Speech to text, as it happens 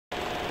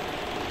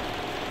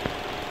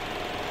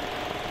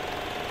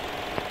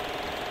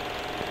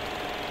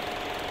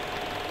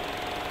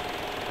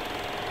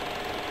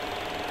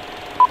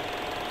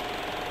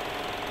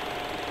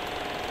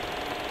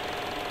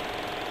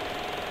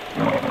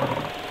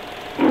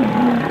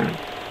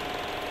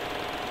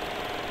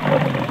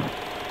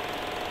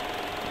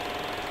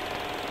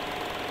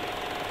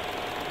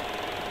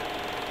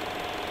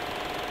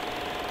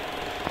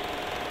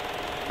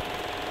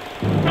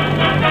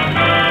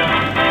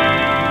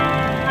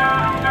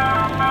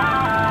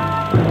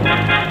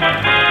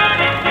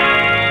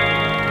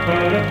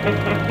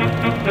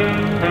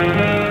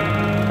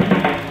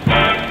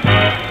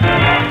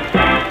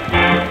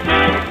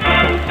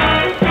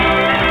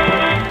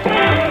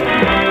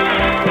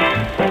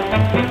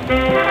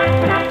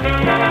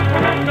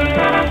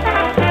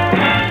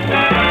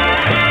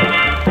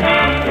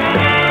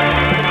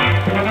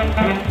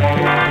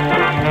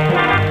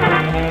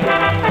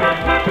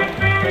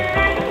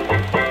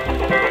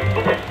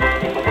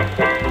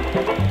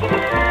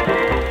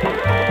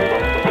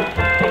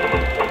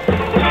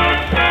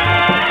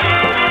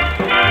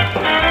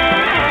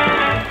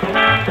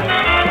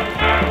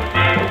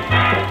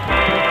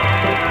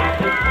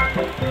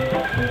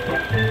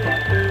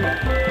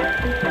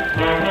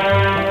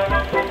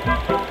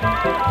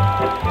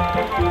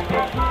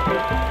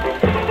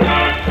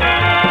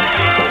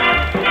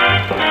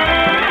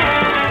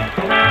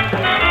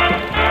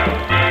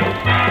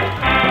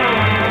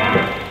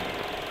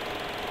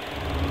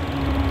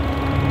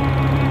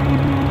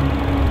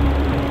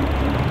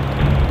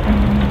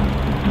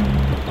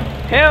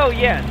Hell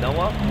yeah,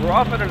 Noah. We're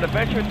off on an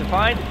adventure to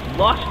find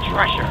lost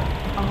treasure.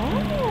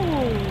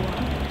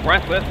 Oh.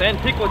 Priceless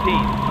antiquities.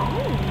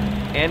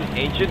 Oh. And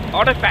ancient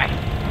artifacts.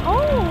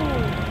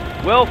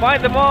 Oh. We'll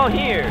find them all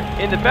here,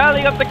 in the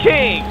Valley of the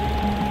King.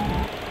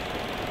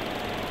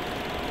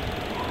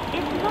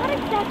 It's not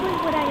exactly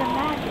what I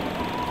imagined.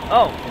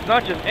 Oh, it's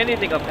not just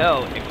anything of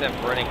hell except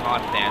burning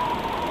hot sand,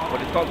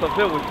 but it's also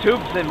filled with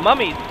tubes and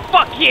mummies.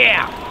 Fuck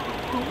yeah!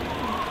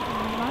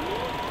 Mummy?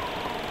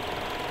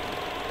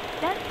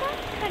 That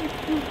sounds kind of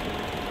spooky.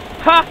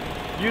 Ha!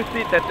 You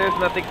see that there's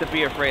nothing to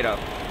be afraid of.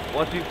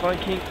 Once we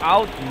find King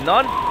Owl's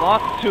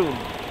non-lost tomb.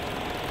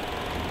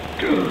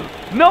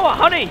 Noah,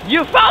 honey,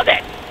 you found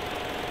it!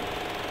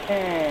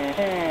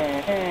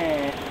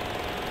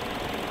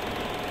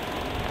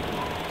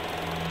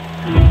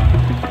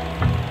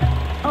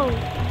 Oh,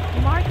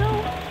 Marko,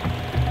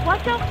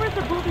 watch out for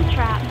the booby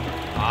trap.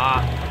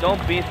 Ah,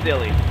 don't be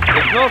silly.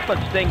 There's no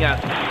such thing as...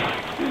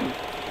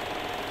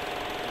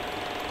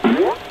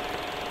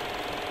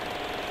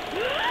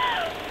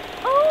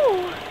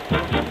 Oh!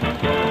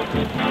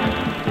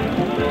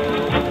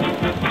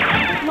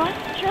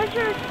 Lost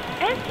treasures,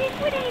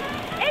 antiquities,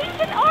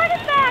 ancient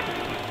artifacts!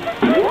 This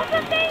is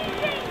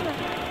amazing!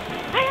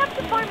 I have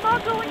to find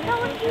Marko and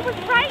tell him he was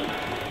right!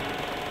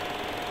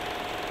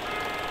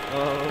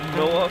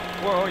 Noah,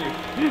 where are you?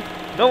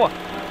 Noah!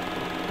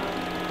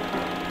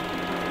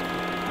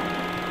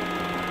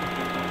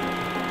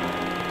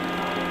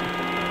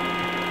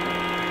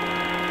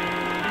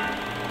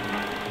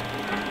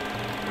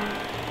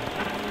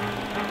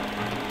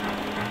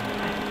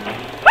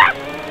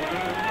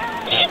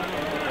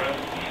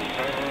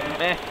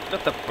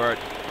 Just a bird.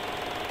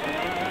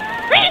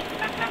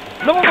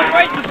 Noah was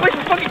right! This place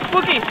is fucking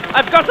spooky!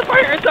 I've got to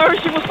find her! Sorry,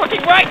 she was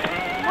fucking right!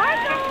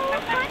 Marko!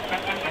 Honey!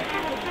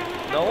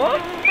 Noah?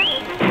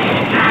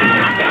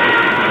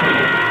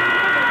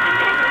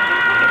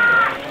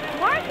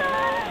 Marko!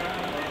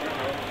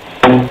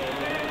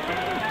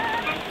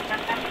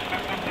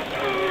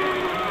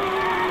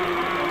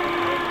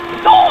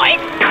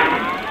 Zoink!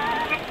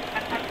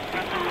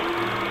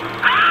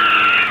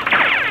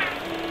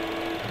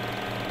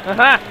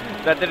 Haha!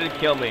 That didn't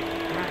kill me.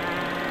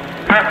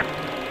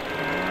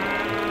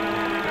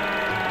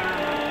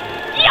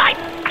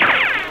 Yikes!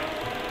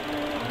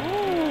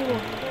 Oh,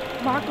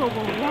 Marko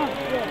will love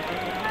this.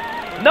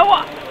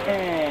 Noah!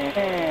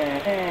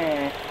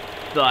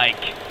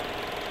 Psych.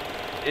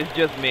 It's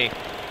just me.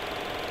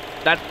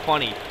 That's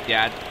funny,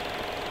 Dad.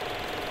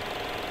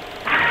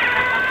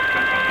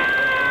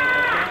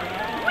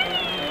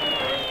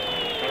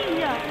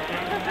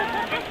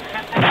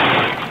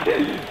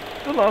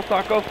 The lost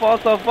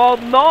sarcophagus of all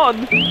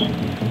none.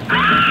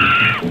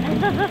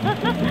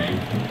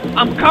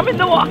 I'm coming,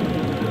 Noah.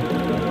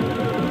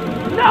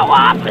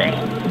 Noah, please.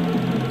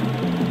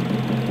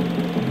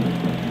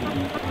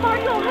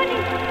 Marko, honey,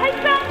 I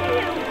found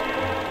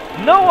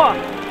you. Noah.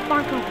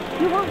 Marko,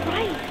 you were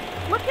right.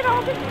 Look at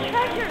all this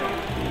treasure.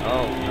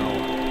 Oh no,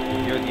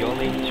 you're the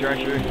only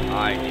treasure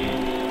I need.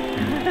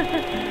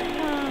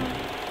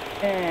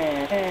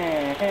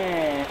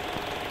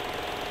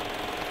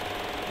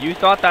 You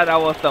thought that I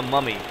was the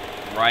mummy,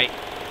 right?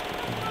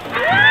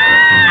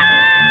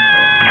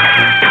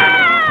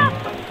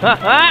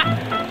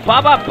 Haha!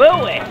 Baba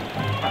Booey!